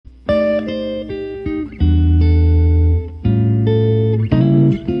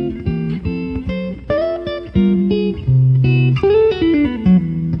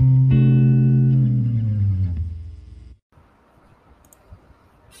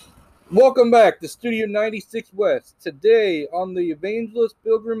Welcome back to Studio 96 West. Today on the Evangelist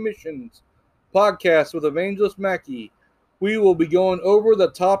Pilgrim Missions podcast with Evangelist Mackey, we will be going over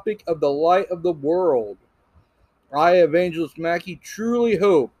the topic of the light of the world. I, Evangelist Mackey, truly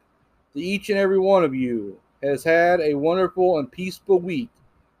hope that each and every one of you has had a wonderful and peaceful week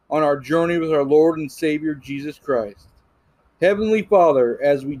on our journey with our Lord and Savior Jesus Christ. Heavenly Father,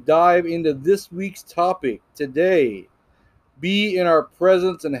 as we dive into this week's topic today, be in our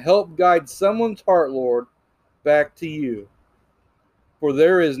presence and help guide someone's heart, Lord, back to you. For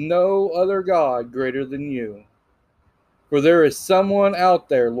there is no other God greater than you. For there is someone out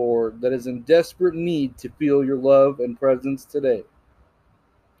there, Lord, that is in desperate need to feel your love and presence today.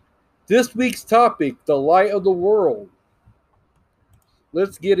 This week's topic, the light of the world.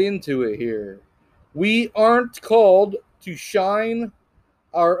 Let's get into it here. We aren't called to shine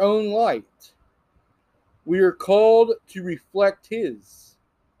our own light. We are called to reflect His.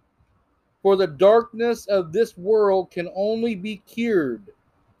 For the darkness of this world can only be cured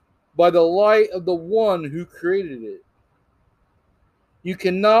by the light of the one who created it. You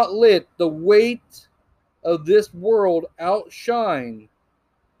cannot let the weight of this world outshine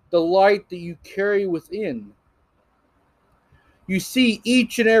the light that you carry within. You see,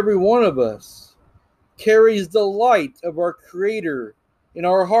 each and every one of us carries the light of our Creator in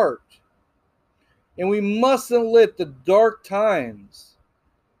our heart. And we mustn't let the dark times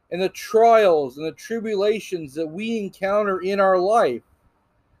and the trials and the tribulations that we encounter in our life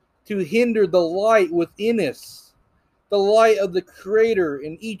to hinder the light within us, the light of the Creator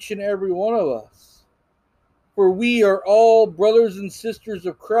in each and every one of us. For we are all brothers and sisters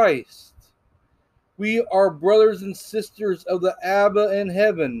of Christ. We are brothers and sisters of the Abba in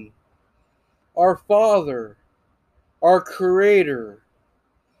heaven, our Father, our Creator,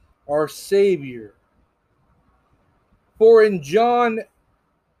 our Savior. For in John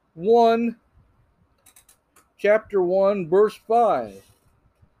 1, chapter 1, verse 5,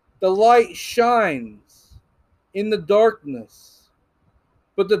 the light shines in the darkness,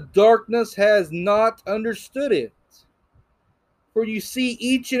 but the darkness has not understood it. For you see,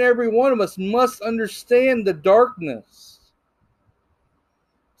 each and every one of us must understand the darkness,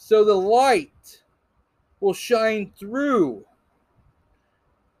 so the light will shine through.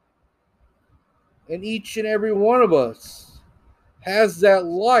 And each and every one of us has that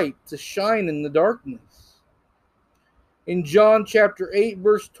light to shine in the darkness. In John chapter 8,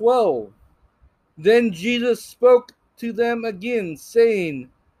 verse 12, then Jesus spoke to them again, saying,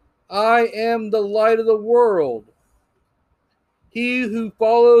 I am the light of the world. He who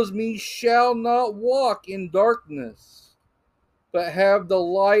follows me shall not walk in darkness, but have the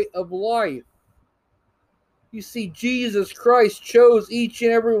light of life. You see, Jesus Christ chose each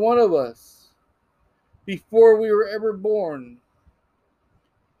and every one of us before we were ever born.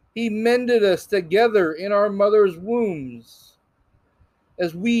 He mended us together in our mother's wombs,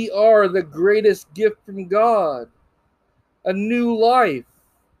 as we are the greatest gift from God, a new life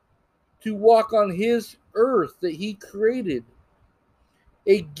to walk on His earth that He created,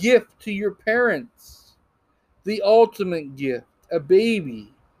 a gift to your parents, the ultimate gift, a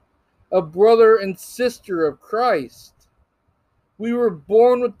baby, a brother and sister of Christ. We were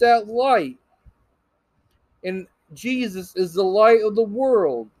born with that light, and Jesus is the light of the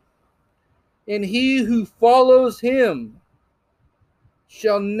world, and he who follows Him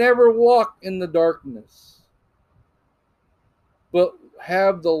shall never walk in the darkness, but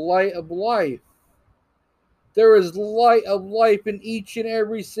have the light of life. There is light of life in each and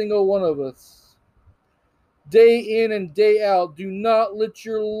every single one of us. Day in and day out, do not let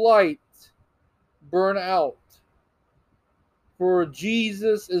your light burn out. For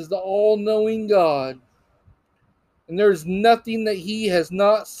Jesus is the all-knowing God, and there's nothing that He has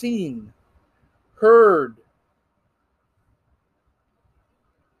not seen, heard,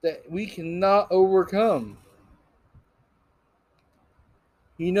 that we cannot overcome.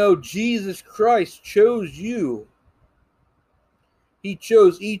 You know, Jesus Christ chose you. He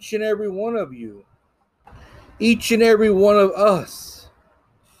chose each and every one of you, each and every one of us,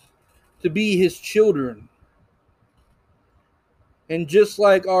 to be His children. And just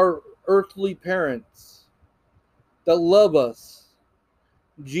like our earthly parents that love us,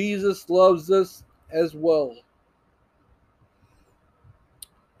 Jesus loves us as well.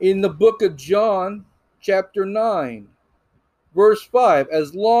 In the book of John, chapter 9, verse 5,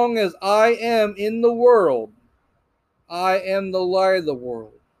 as long as I am in the world, I am the light of the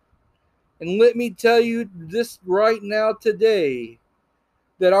world. And let me tell you this right now today,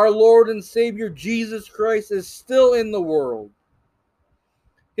 that our Lord and Savior Jesus Christ is still in the world.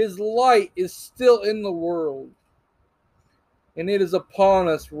 His light is still in the world. and it is upon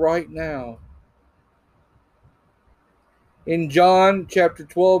us right now. In John chapter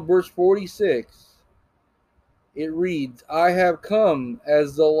 12, verse 46, it reads, I have come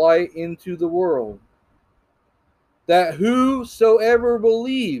as the light into the world, that whosoever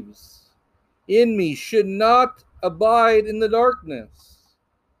believes in me should not abide in the darkness.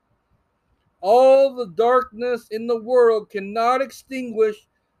 All the darkness in the world cannot extinguish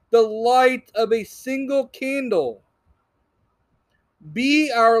the light of a single candle.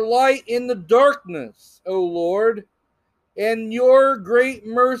 Be our light in the darkness, O Lord, and your great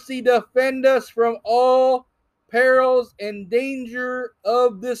mercy defend us from all perils and danger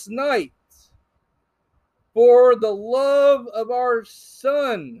of this night. For the love of our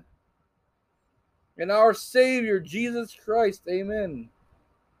Son and our Savior, Jesus Christ. Amen.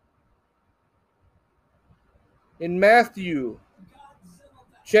 In Matthew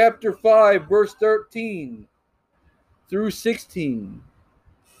chapter 5, verse 13 through 16,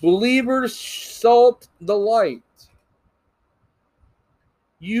 believers salt the light.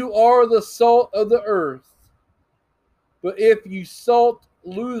 You are the salt of the earth. But if you salt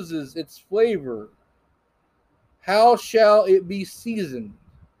loses its flavor, how shall it be seasoned?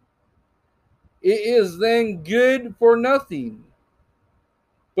 It is then good for nothing,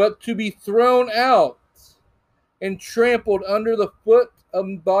 but to be thrown out and trampled under the foot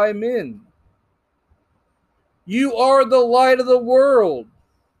by men. You are the light of the world.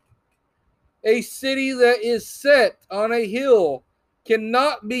 A city that is set on a hill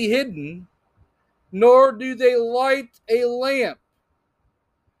cannot be hidden, nor do they light a lamp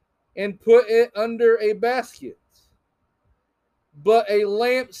and put it under a basket, but a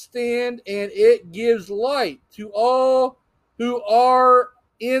lampstand, and it gives light to all who are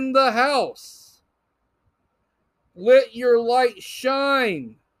in the house. Let your light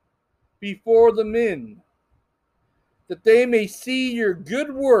shine before the men, that they may see your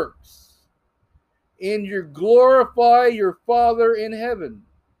good works and glorify your Father in heaven.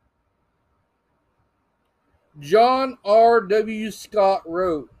 John R. W. Scott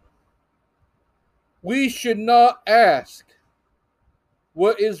wrote, we should not ask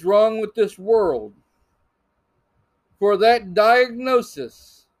what is wrong with this world, for that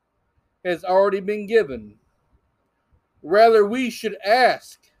diagnosis has already been given. Rather, we should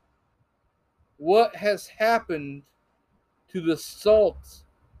ask what has happened to the salt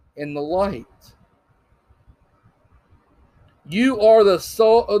and the light. You are the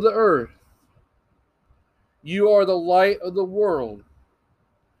salt of the earth. You are the light of the world.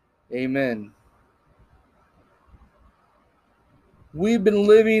 Amen. We've been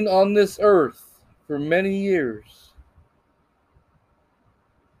living on this earth for many years.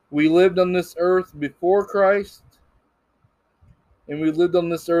 We lived on this earth before Christ, and we lived on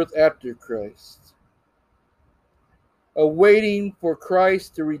this earth after Christ, awaiting for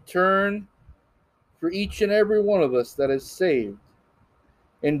Christ to return for each and every one of us that is saved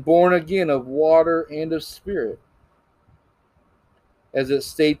and born again of water and of spirit, as it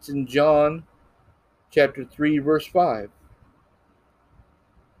states in John chapter 3, verse 5.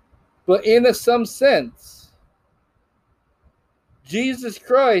 But in some sense, Jesus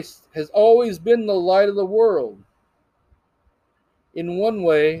Christ has always been the light of the world in one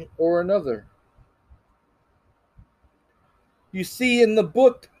way or another. You see, in the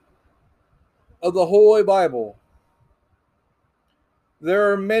book of the Holy Bible,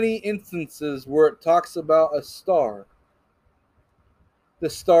 there are many instances where it talks about a star. The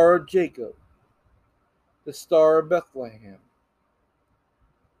Star of Jacob, the Star of Bethlehem.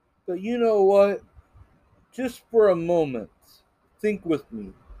 But you know what? Just for a moment, think with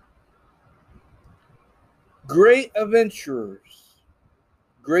me. Great adventurers,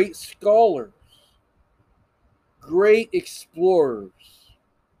 great scholars, great explorers,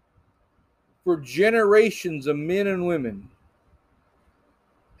 for generations of men and women,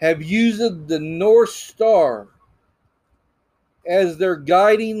 have used the North Star as their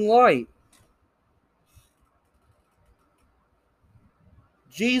guiding light.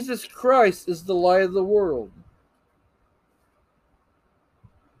 Jesus Christ is the light of the world.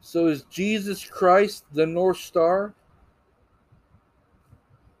 So is Jesus Christ the North Star?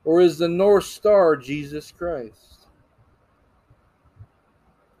 Or is the North Star Jesus Christ?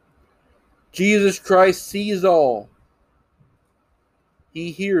 Jesus Christ sees all.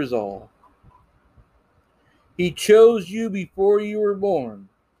 He hears all. He chose you before you were born.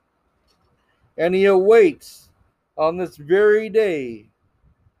 And he awaits on this very day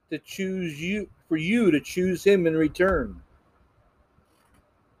to choose you, for you to choose him in return.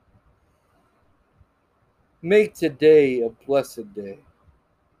 Make today a blessed day.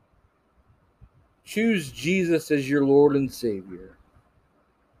 Choose Jesus as your Lord and Savior.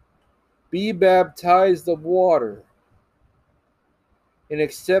 Be baptized of water and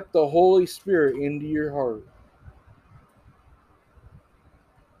accept the Holy Spirit into your heart.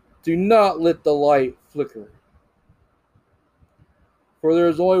 Do not let the light flicker, for there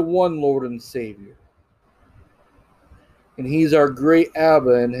is only one Lord and Savior, and He's our great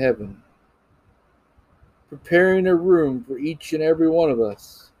Abba in heaven, preparing a room for each and every one of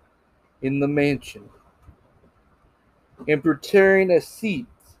us in the mansion, and preparing a seat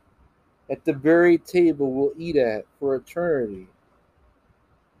at the very table we'll eat at for eternity,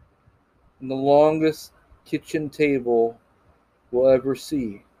 and the longest kitchen table we'll ever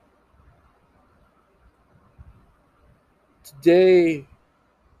see. Today,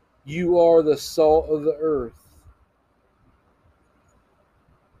 you are the salt of the earth,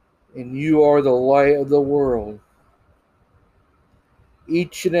 and you are the light of the world.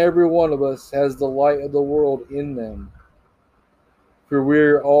 Each and every one of us has the light of the world in them, for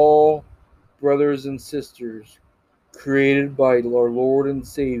we're all brothers and sisters created by our Lord and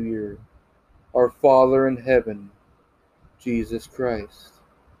Savior, our Father in heaven, Jesus Christ.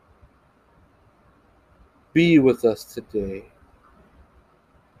 Be with us today.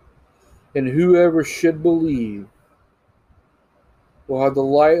 And whoever should believe will have the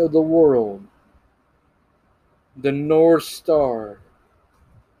light of the world, the North Star,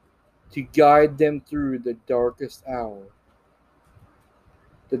 to guide them through the darkest hour,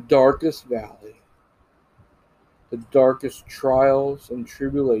 the darkest valley, the darkest trials and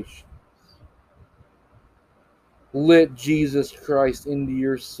tribulations. Let Jesus Christ into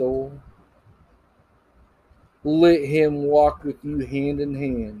your soul. Let Him walk with you hand in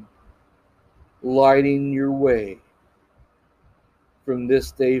hand, lighting your way from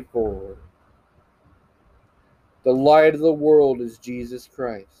this day forward. The light of the world is Jesus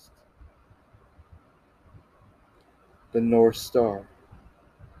Christ, the North Star.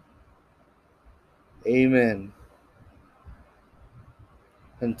 Amen.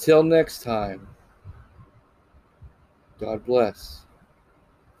 Until next time, God bless.